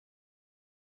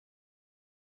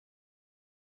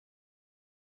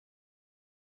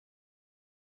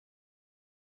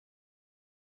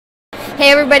Hey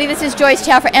everybody, this is Joyce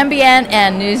Chow for MBN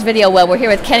and News Video. Well, we're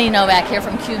here with Kenny Novak here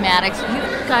from Qmadix. You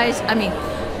guys, I mean,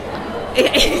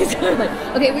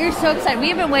 okay, we're so excited. We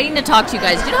have been waiting to talk to you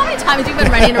guys. Do you know how many times we've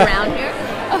been running around here?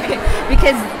 Okay,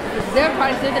 because they're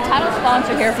the title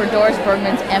sponsor here for Doris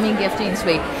Bergman's Emmy Gifting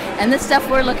Suite. And this stuff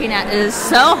we're looking at is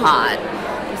so hot.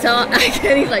 So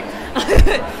Kenny's like,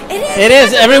 it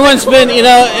is. Everyone's been,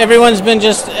 everyone's been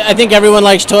just, I think everyone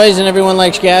likes toys and everyone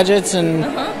likes gadgets and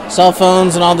cell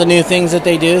phones and all the new things that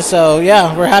they do. So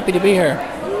yeah, we're happy to be here.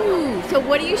 Ooh, so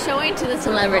what are you showing to the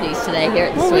celebrities today here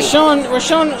at the suite? We're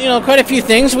showing, quite a few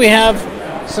things. We have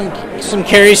some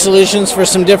carry solutions for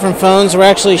some different phones. We're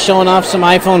actually showing off some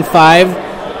iPhone 5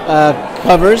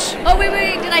 covers. Oh,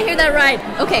 wait, did I hear that right?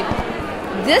 Okay,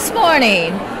 this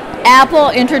morning, Apple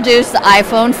introduced the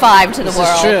iPhone 5 to the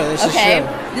world. This is true.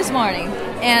 This morning.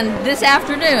 And this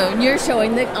afternoon, you're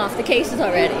showing off the cases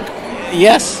already.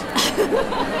 Yes.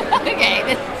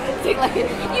 Okay.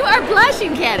 You are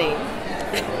blushing, Kenny.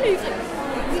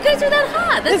 You guys are that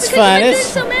hot. That's because fun. You've been doing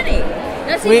so many.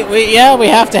 Now, see, we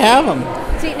have to have them.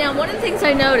 See, now one of the things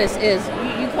I noticed is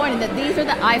you pointed that these are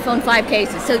the iPhone 5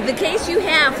 cases. So the case you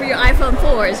have for your iPhone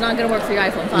 4 is not going to work for your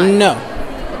iPhone 5. No.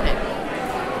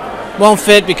 Won't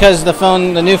fit because the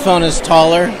new phone is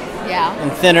taller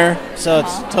and thinner, so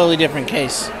it's a totally different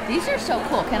case. These are so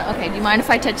cool. Okay, do you mind if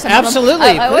I touch some Absolutely, of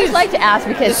them? I always like to ask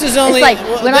because this is only, it's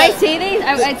like when I see these,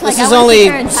 it's like this is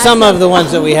only some of the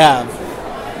ones that we have.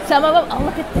 Some of them? Oh,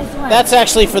 look at this one. That's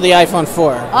actually for the iPhone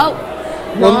 4. Oh,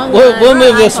 we'll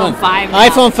move this one. 5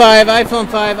 iPhone 5, iPhone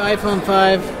 5, iPhone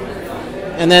 5.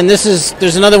 And then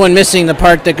there's another one missing, the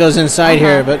part that goes inside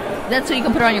here. But that's so you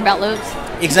can put it on your belt loops?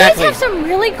 Exactly. You guys have some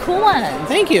really cool ones.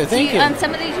 Thank you. On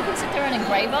some of these, you can sit there and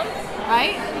engrave them,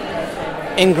 right?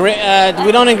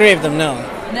 We don't engrave them, no.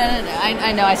 No.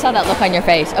 I know. I saw that look on your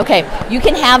face. Okay, you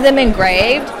can have them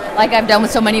engraved, like I've done with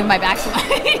so many of my backs.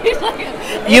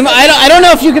 I don't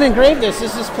know if you can engrave this.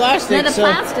 This is plastic. No, the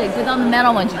plastic, but on the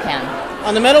metal ones you can.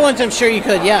 On the metal ones, I'm sure you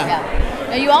could. Yeah.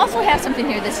 Now you also have something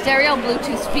here: the stereo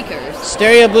Bluetooth speakers.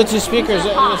 Stereo Bluetooth speakers.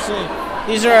 Let's see.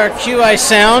 These are our QI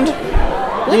Sound.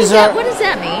 What does that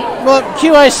mean? Well,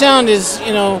 QI Sound is,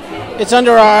 it's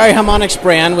under our iHarmonics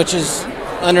brand, which is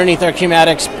underneath our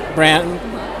Qmadix brand.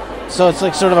 So it's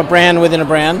like sort of a brand within a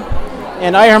brand.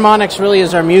 And iHarmonics really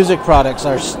is our music products,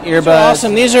 our earbuds.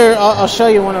 Awesome. These are, I'll show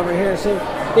you one over here. So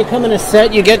they come in a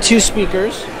set. You get 2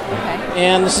 speakers. Okay.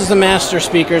 And this is the master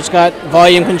speaker. It's got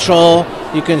volume control.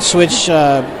 You can switch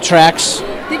tracks.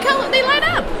 They light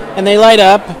up. And they light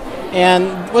up. And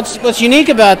what's unique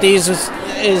about these is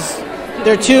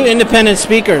they're 2 independent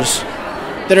speakers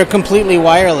that are completely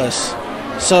wireless.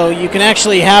 So you can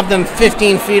actually have them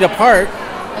 15 feet apart.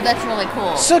 Oh, that's really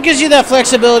cool. So it gives you that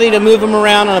flexibility to move them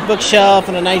around on a bookshelf,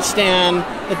 on a nightstand,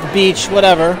 at the beach,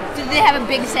 whatever. Do they have a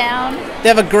big sound? They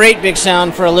have a great big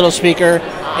sound for a little speaker,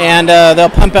 and they'll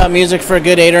pump out music for a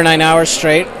good 8 or 9 hours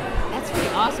straight. That's pretty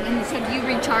awesome. And so do you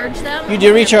recharge them? You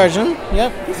do recharge them,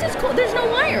 yep. This is cool. There's no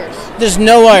wires. There's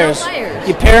no wires. No wires.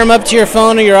 You pair them up to your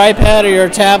phone or your iPad or your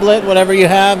tablet, whatever you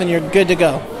have, and you're good to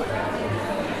go.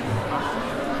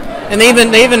 And they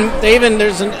even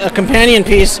there's a companion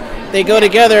piece. They go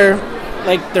together,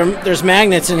 like there's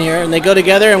magnets in here, and they go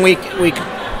together, and we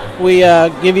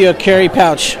give you a carry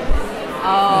pouch.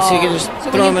 Oh. So you can just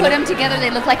throw when you put them together,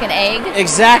 they look like an egg.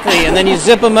 Exactly, and then you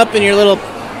zip them up in your little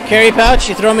carry pouch.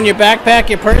 You throw them in your backpack,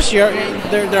 your purse.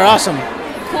 They're awesome.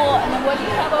 Cool. And then what do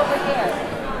you have over here?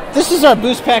 This is our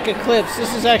Boost Pack Eclipse.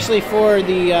 This is actually for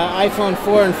the iPhone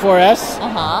 4 and 4S.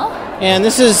 And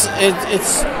this is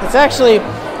it's actually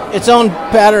its own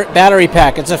battery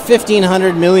pack. It's a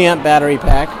 1500 milliamp battery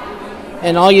pack.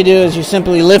 And all you do is you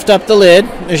simply lift up the lid.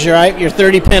 There's your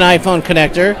 30-pin iPhone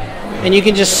connector, and you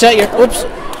can just set your. Oops,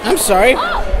 I'm sorry.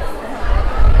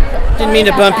 Didn't mean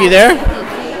to bump you there.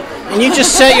 And you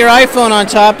just set your iPhone on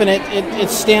top, and it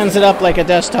stands it up like a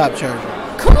desktop charger.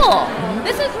 Cool.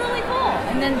 This is really cool.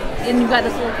 And you've got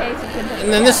this little case.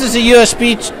 And then this is a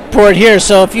USB port here,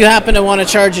 so if you happen to want to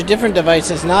charge a different device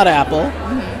that's not Apple,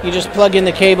 you just plug in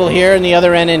the cable here and the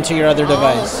other end into your other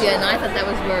device. Yeah, and I thought that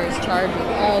was where it's charging.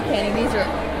 Oh, Kenny, these are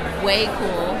way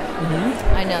cool.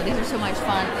 I know, these are so much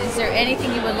fun. Is there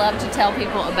anything you would love to tell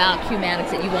people about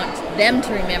Qmadix that you want them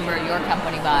to remember your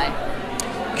company by?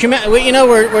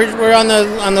 We're on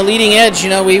the leading edge.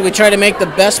 We try to make the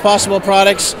best possible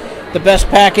products, the best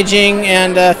packaging,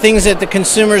 and things that the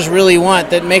consumers really want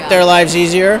that make their lives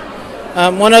easier.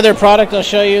 One other product I'll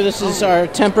show you. This is our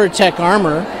Tempered Tech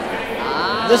Armor.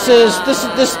 This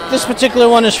particular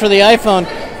one is for the iPhone.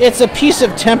 It's a piece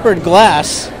of tempered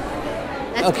glass.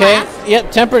 That's glass?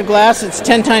 Yep, tempered glass. It's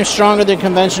 10 times stronger than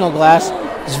conventional glass.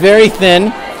 It's very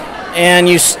thin, and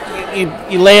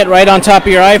you lay it right on top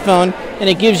of your iPhone, and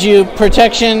it gives you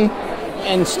protection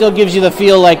and still gives you the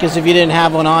feel like as if you didn't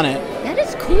have one on it. That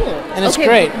is cool. And it's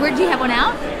great. Where do you have one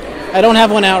out? I don't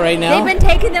have one out right now. They've been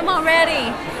taking them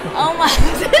already. Oh my.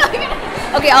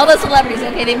 Okay, all the celebrities.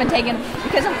 Okay, they've been taking,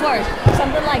 because of course,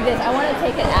 something like this, I want to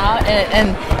take it out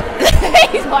and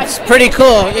it's pretty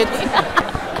cool.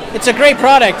 It's a great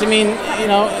product. I mean,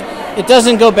 it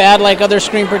doesn't go bad like other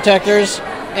screen protectors,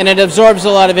 and it absorbs a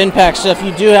lot of impact. So if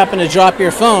you do happen to drop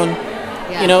your phone,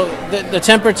 the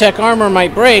TemperTech armor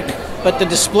might break, but the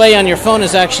display on your phone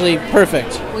is actually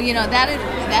perfect. Well, that is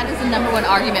the number one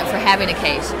argument for having a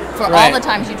case. For all the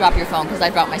times you drop your phone, because I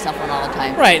drop my cell phone all the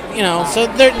time. Right, so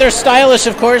they're stylish,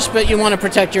 of course, but you want to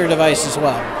protect your device as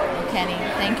well. Kenny,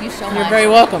 thank you so much. You're very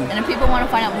welcome. And if people want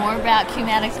to find out more about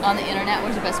Qmadix on the internet,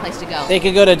 where's the best place to go? They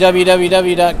could go to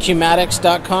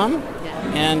www.qmadix.com,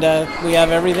 and we have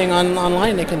everything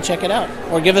online. They can check it out,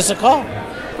 or give us a call.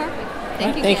 Perfect.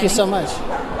 Thank you, Thank Kenny. you so much.